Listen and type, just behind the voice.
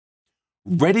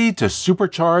Ready to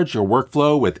supercharge your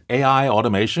workflow with AI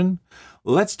automation?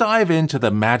 Let's dive into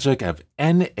the magic of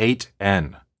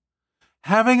N8N.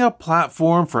 Having a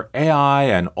platform for AI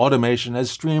and automation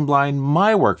has streamlined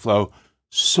my workflow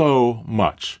so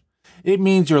much. It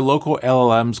means your local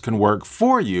LLMs can work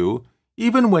for you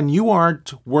even when you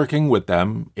aren't working with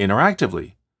them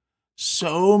interactively.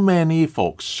 So many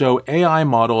folks show AI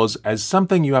models as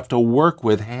something you have to work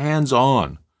with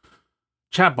hands-on.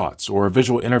 Chatbots or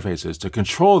visual interfaces to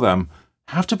control them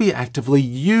have to be actively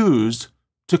used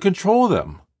to control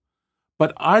them.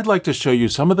 But I'd like to show you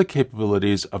some of the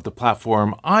capabilities of the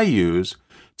platform I use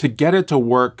to get it to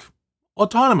work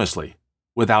autonomously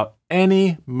without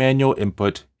any manual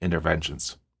input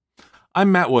interventions.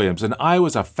 I'm Matt Williams, and I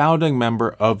was a founding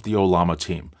member of the Ollama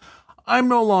team. I'm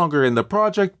no longer in the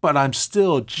project, but I'm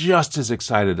still just as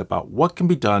excited about what can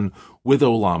be done with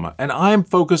Ollama, and I'm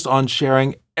focused on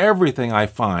sharing everything I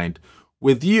find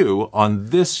with you on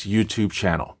this YouTube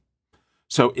channel.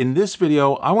 So in this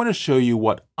video, I want to show you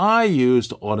what I use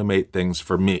to automate things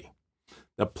for me.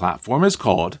 The platform is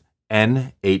called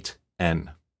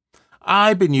N8N.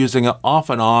 I've been using it off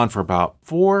and on for about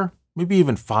 4, maybe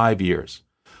even 5 years,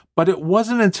 but it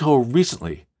wasn't until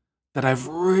recently that I've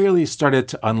really started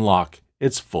to unlock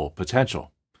its full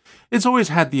potential. It's always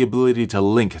had the ability to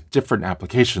link different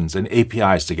applications and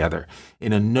APIs together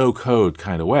in a no-code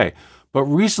kind of way, but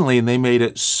recently they made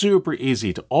it super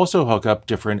easy to also hook up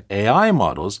different AI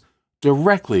models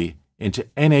directly into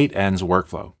N8N's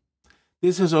workflow.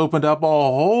 This has opened up a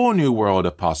whole new world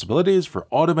of possibilities for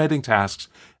automating tasks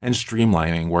and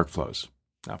streamlining workflows.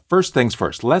 Now, first things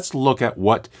first, let's look at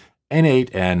what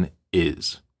N8N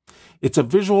is. It's a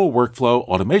visual workflow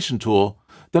automation tool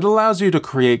that allows you to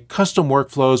create custom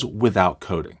workflows without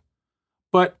coding.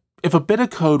 But if a bit of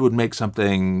code would make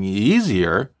something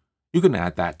easier, you can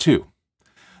add that too.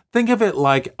 Think of it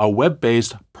like a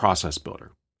web-based process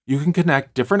builder. You can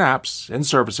connect different apps and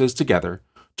services together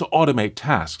to automate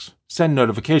tasks, send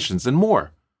notifications, and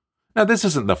more. Now, this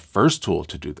isn't the first tool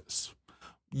to do this.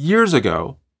 Years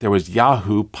ago, there was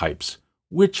Yahoo Pipes,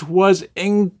 which was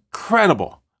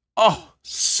incredible. Oh,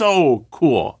 so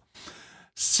cool.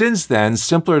 Since then,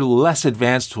 simpler, less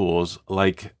advanced tools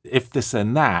like If This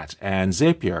Then That and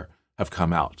Zapier have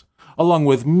come out, along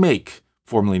with Make,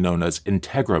 formerly known as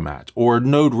Integromat, or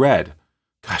Node-RED.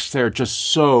 Gosh, there are just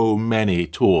so many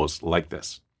tools like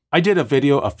this. I did a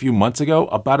video a few months ago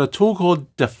about a tool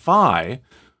called Defy,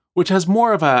 which has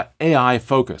more of an AI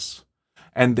focus.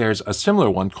 And there's a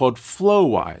similar one called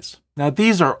Flowwise. Now,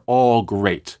 these are all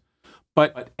great.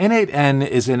 But N8N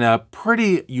is in a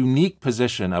pretty unique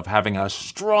position of having a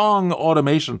strong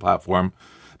automation platform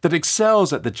that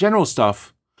excels at the general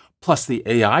stuff plus the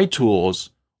AI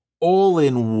tools all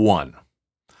in one.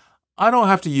 I don't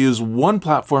have to use one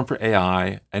platform for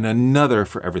AI and another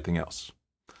for everything else.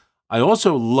 I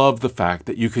also love the fact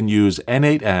that you can use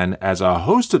N8N as a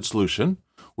hosted solution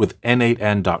with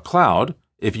N8N.cloud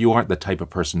if you aren't the type of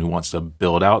person who wants to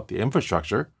build out the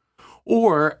infrastructure,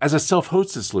 or as a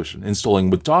self-hosted solution,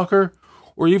 installing with Docker,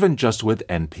 or even just with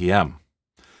NPM.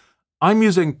 I'm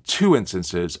using 2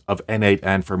 instances of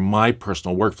N8N for my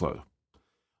personal workflow.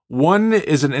 One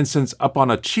is an instance up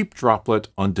on a cheap droplet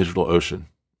on DigitalOcean.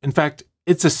 In fact,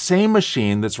 it's the same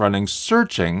machine that's running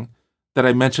searching that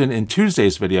I mentioned in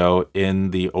Tuesday's video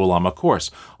in the Ollama course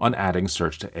on adding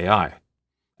search to AI.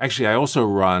 Actually, I also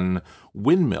run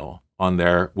Windmill on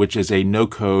there, which is a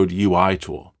no-code UI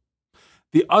tool.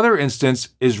 The other instance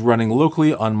is running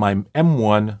locally on my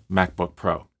M1 MacBook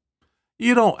Pro.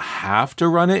 You don't have to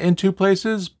run it in 2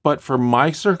 places, but for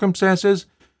my circumstances,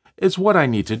 it's what I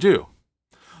need to do.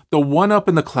 The one up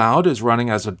in the cloud is running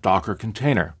as a Docker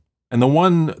container, and the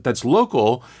one that's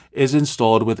local is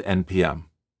installed with NPM.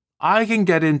 I can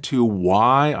get into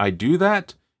why I do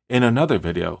that in another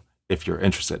video if you're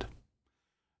interested.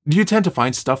 Do you tend to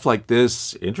find stuff like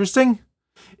this interesting?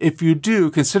 If you do,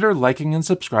 consider liking and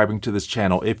subscribing to this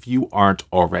channel if you aren't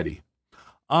already.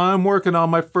 I'm working on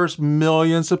my first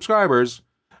 1,000,000 subscribers,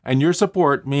 and your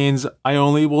support means I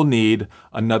only will need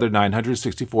another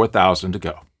 964,000 to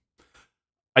go.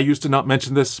 I used to not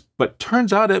mention this, but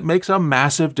turns out it makes a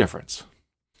massive difference.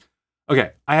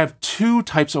 Okay, I have 2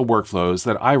 types of workflows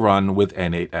that I run with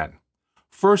N8N.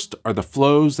 First are the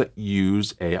flows that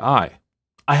use AI.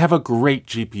 I have a great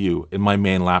GPU in my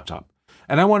main laptop,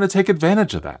 and I want to take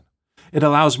advantage of that. It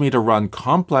allows me to run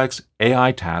complex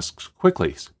AI tasks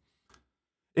quickly.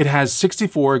 It has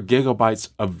 64 gigabytes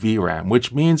of VRAM,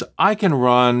 which means I can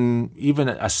run even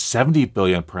a 70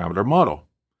 billion parameter model.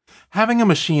 Having a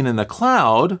machine in the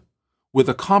cloud with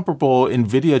a comparable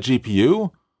NVIDIA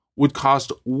GPU would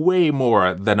cost way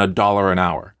more than $1 an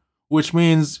hour, which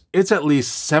means it's at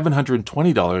least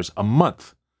 $720 a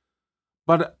month.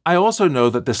 But I also know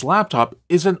that this laptop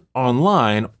isn't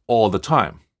online all the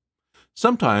time.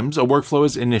 Sometimes a workflow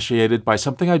is initiated by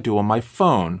something I do on my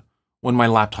phone when my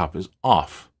laptop is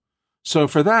off. So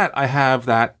for that, I have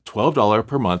that $12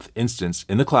 per month instance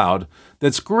in the cloud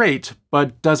that's great,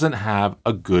 but doesn't have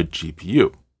a good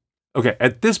GPU. Okay,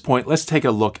 at this point, let's take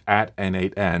a look at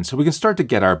N8N so we can start to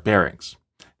get our bearings.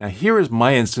 Now here is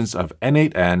my instance of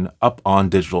N8N up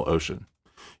on DigitalOcean.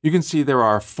 You can see there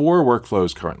are 4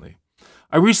 workflows currently.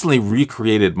 I recently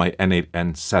recreated my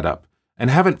N8N setup and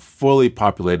haven't fully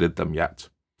populated them yet.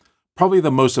 Probably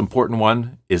the most important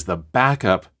one is the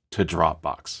backup to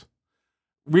Dropbox.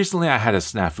 Recently, I had a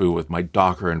snafu with my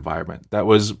Docker environment that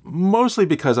was mostly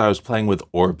because I was playing with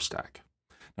OrbStack.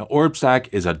 Now, OrbStack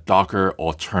is a Docker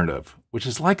alternative, which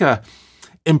is like a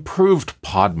improved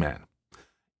Podman.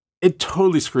 It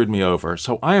totally screwed me over,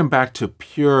 so I am back to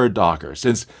pure Docker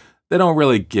since they don't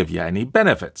really give you any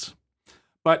benefits.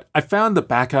 But I found the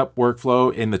backup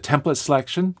workflow in the template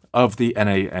selection of the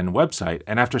N8N website,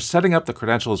 and after setting up the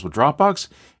credentials with Dropbox,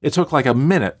 it took like a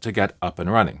minute to get up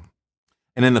and running.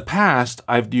 And in the past,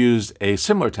 I've used a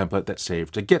similar template that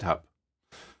saved to GitHub.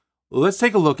 Let's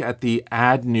take a look at the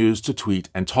Add News to Tweet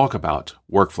and Talk About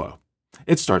workflow.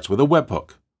 It starts with a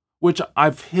webhook, which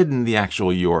I've hidden the actual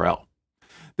URL.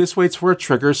 This waits for a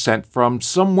trigger sent from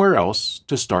somewhere else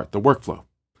to start the workflow.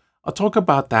 I'll talk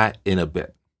about that in a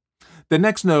bit. The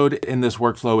next node in this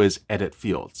workflow is Edit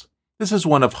Fields. This is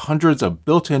one of hundreds of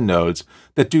built-in nodes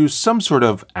that do some sort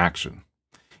of action.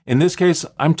 In this case,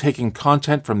 I'm taking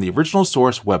content from the original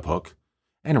source webhook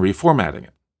and reformatting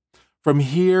it. From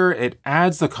here, it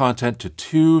adds the content to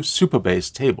 2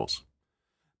 Supabase tables.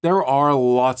 There are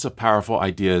lots of powerful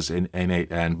ideas in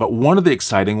N8N, but one of the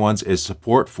exciting ones is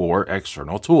support for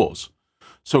external tools.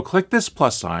 So click this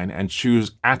plus sign and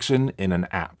choose Action in an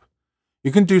app.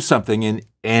 You can do something in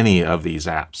any of these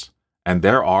apps, and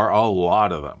there are a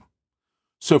lot of them.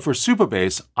 So for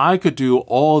Supabase, I could do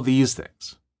all these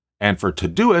things. And for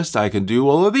Todoist, I can do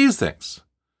all of these things.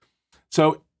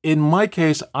 So in my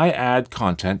case, I add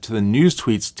content to the News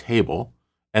Tweets table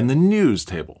and the News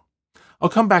table. I'll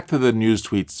come back to the News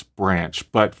Tweets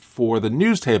branch, but for the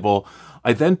News table,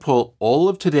 I then pull all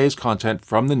of today's content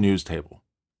from the News table.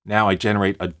 Now I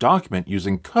generate a document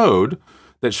using code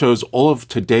that shows all of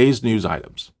today's news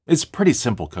items. It's pretty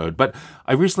simple code, but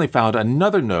I recently found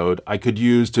another node I could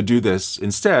use to do this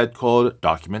instead called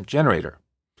Document Generator.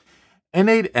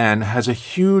 N8N has a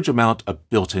huge amount of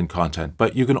built-in content,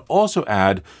 but you can also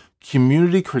add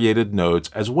community-created nodes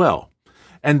as well.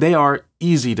 And they are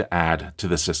easy to add to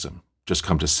the system. Just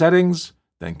come to Settings,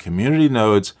 then Community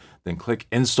Nodes, then click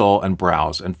Install and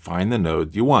Browse and find the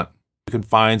node you want. You can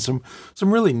find some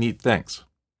really neat things.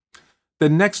 The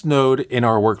next node in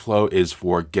our workflow is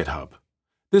for GitHub.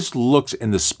 This looks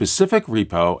in the specific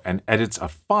repo and edits a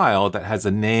file that has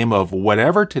the name of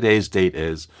whatever today's date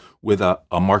is with a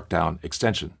markdown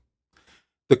extension.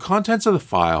 The contents of the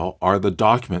file are the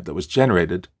document that was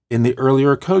generated in the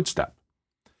earlier code step.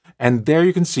 And there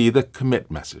you can see the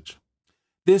commit message.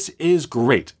 This is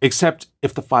great, except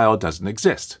if the file doesn't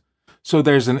exist. So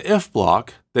there's an if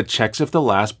block that checks if the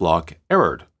last block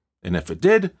errored. And if it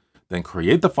did, then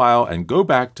create the file and go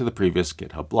back to the previous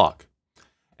GitHub block.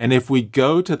 And if we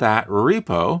go to that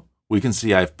repo, we can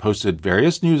see I've posted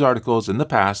various news articles in the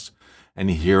past, and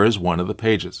here is one of the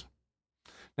pages.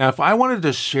 Now, if I wanted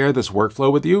to share this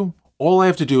workflow with you, all I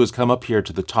have to do is come up here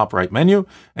to the top right menu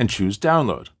and choose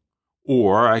Download.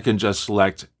 Or I can just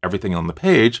select everything on the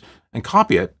page and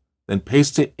copy it, then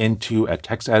paste it into a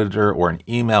text editor or an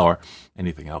email or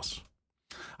anything else.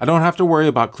 I don't have to worry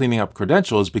about cleaning up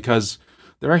credentials because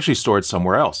they're actually stored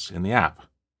somewhere else in the app.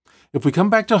 If we come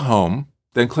back to Home,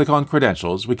 then click on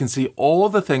Credentials, we can see all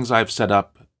of the things I've set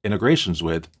up integrations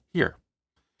with here.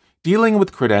 Dealing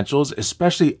with credentials,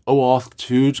 especially OAuth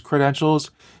 2's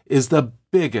credentials, is the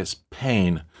biggest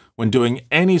pain when doing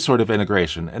any sort of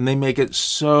integration, and they make it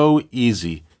so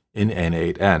easy in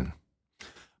N8N.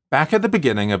 Back at the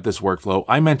beginning of this workflow,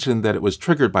 I mentioned that it was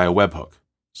triggered by a webhook.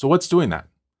 So what's doing that?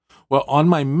 Well, on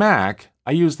my Mac,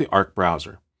 I use the Arc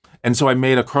browser. And so I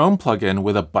made a Chrome plugin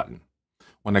with a button.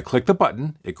 When I click the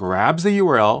button, it grabs the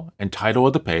URL and title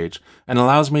of the page and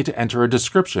allows me to enter a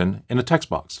description in a text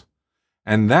box.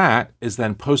 And that is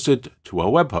then posted to a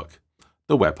webhook,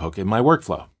 the webhook in my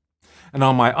workflow. And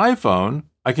on my iPhone,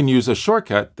 I can use a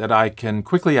shortcut that I can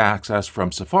quickly access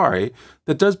from Safari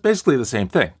that does basically the same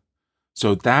thing.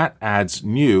 So that adds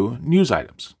new news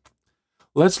items.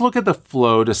 Let's look at the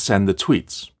flow to send the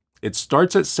tweets. It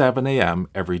starts at 7 a.m.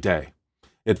 every day.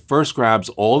 It first grabs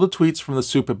all the tweets from the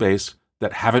Supabase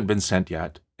that haven't been sent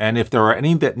yet and if there are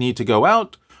any that need to go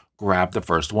out, grab the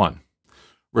first one.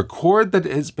 Record that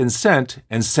it's been sent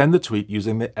and send the tweet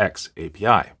using the X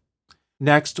API.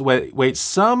 Next, wait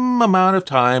some amount of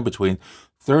time between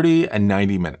 30 and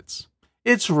 90 minutes.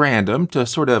 It's random to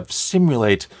sort of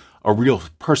simulate a real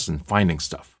person finding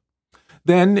stuff.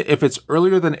 Then, if it's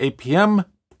earlier than 8 p.m.,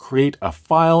 create a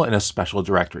file in a special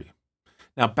directory.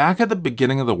 Now, back at the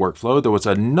beginning of the workflow, there was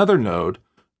another node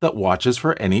that watches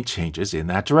for any changes in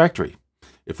that directory.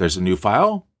 If there's a new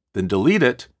file, then delete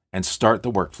it and start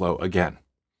the workflow again.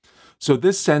 So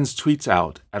this sends tweets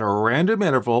out at a random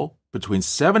interval between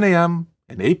 7 a.m.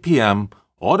 and 8 p.m.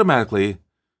 automatically,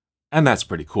 and that's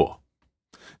pretty cool.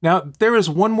 Now, there is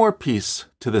one more piece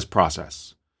to this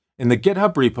process. In the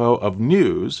GitHub repo of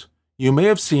news, you may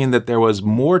have seen that there was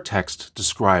more text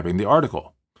describing the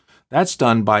article. That's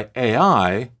done by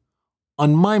AI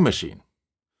on my machine.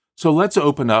 So let's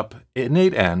open up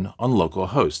N8N on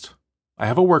localhost. I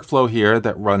have a workflow here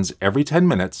that runs every 10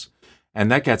 minutes,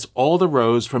 and that gets all the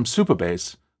rows from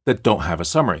Supabase that don't have a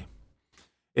summary.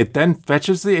 It then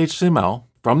fetches the HTML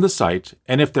from the site,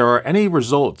 and if there are any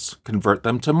results, convert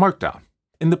them to Markdown.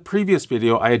 In the previous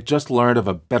video, I had just learned of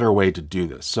a better way to do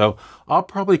this, so I'll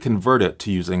probably convert it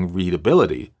to using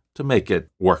readability to make it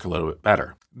work a little bit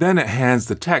better. Then it hands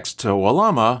the text to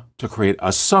Ollama to create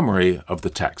a summary of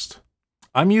the text.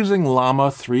 I'm using Llama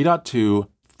 3.2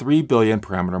 3 billion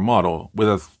parameter model with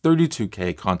a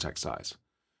 32K context size.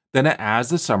 Then it adds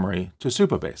the summary to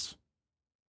Supabase.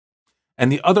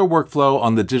 And the other workflow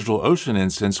on the DigitalOcean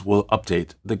instance will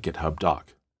update the GitHub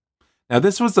doc. Now,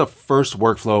 this was the first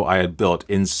workflow I had built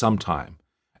in some time,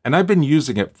 and I've been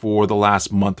using it for the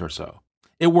last month or so.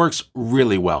 It works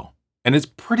really well, and it's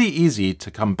pretty easy to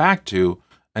come back to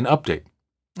and update.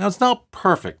 Now, it's not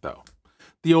perfect, though.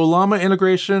 The Ollama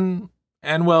integration,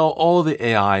 and well, all the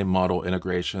AI model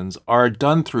integrations are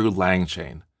done through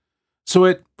LangChain. So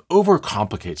it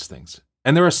overcomplicates things,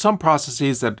 and there are some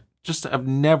processes that just have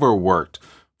never worked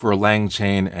for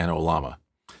LangChain and Ollama.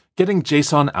 Getting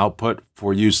JSON output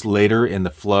for use later in the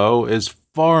flow is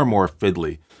far more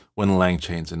fiddly when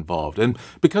LangChain's involved. And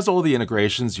because all the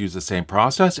integrations use the same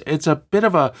process, it's a bit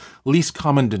of a least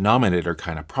common denominator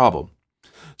kind of problem.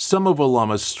 Some of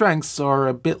Ollama's strengths are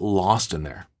a bit lost in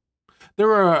there.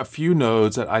 There are a few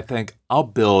nodes that I think I'll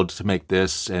build to make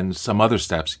this and some other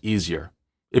steps easier.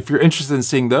 If you're interested in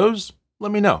seeing those,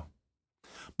 let me know.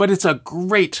 But it's a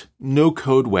great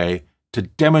no-code way to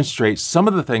demonstrate some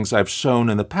of the things I've shown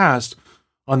in the past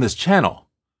on this channel.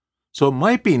 So it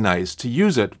might be nice to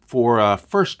use it for a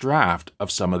first draft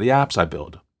of some of the apps I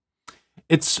build.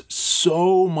 It's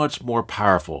so much more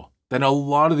powerful than a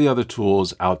lot of the other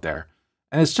tools out there,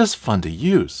 and it's just fun to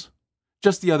use.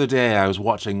 Just the other day, I was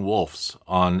watching Wolves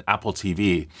on Apple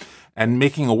TV and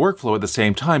making a workflow at the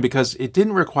same time because it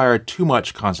didn't require too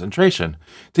much concentration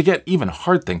to get even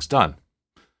hard things done.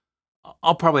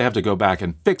 I'll probably have to go back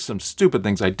and fix some stupid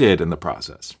things I did in the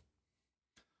process.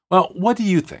 Well, what do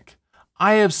you think?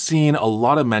 I have seen a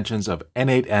lot of mentions of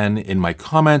N8N in my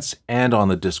comments and on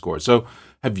the Discord. So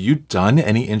have you done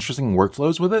any interesting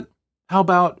workflows with it? How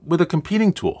about with a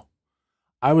competing tool?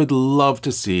 I would love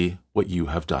to see what you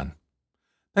have done.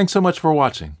 Thanks so much for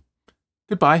watching.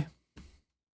 Goodbye.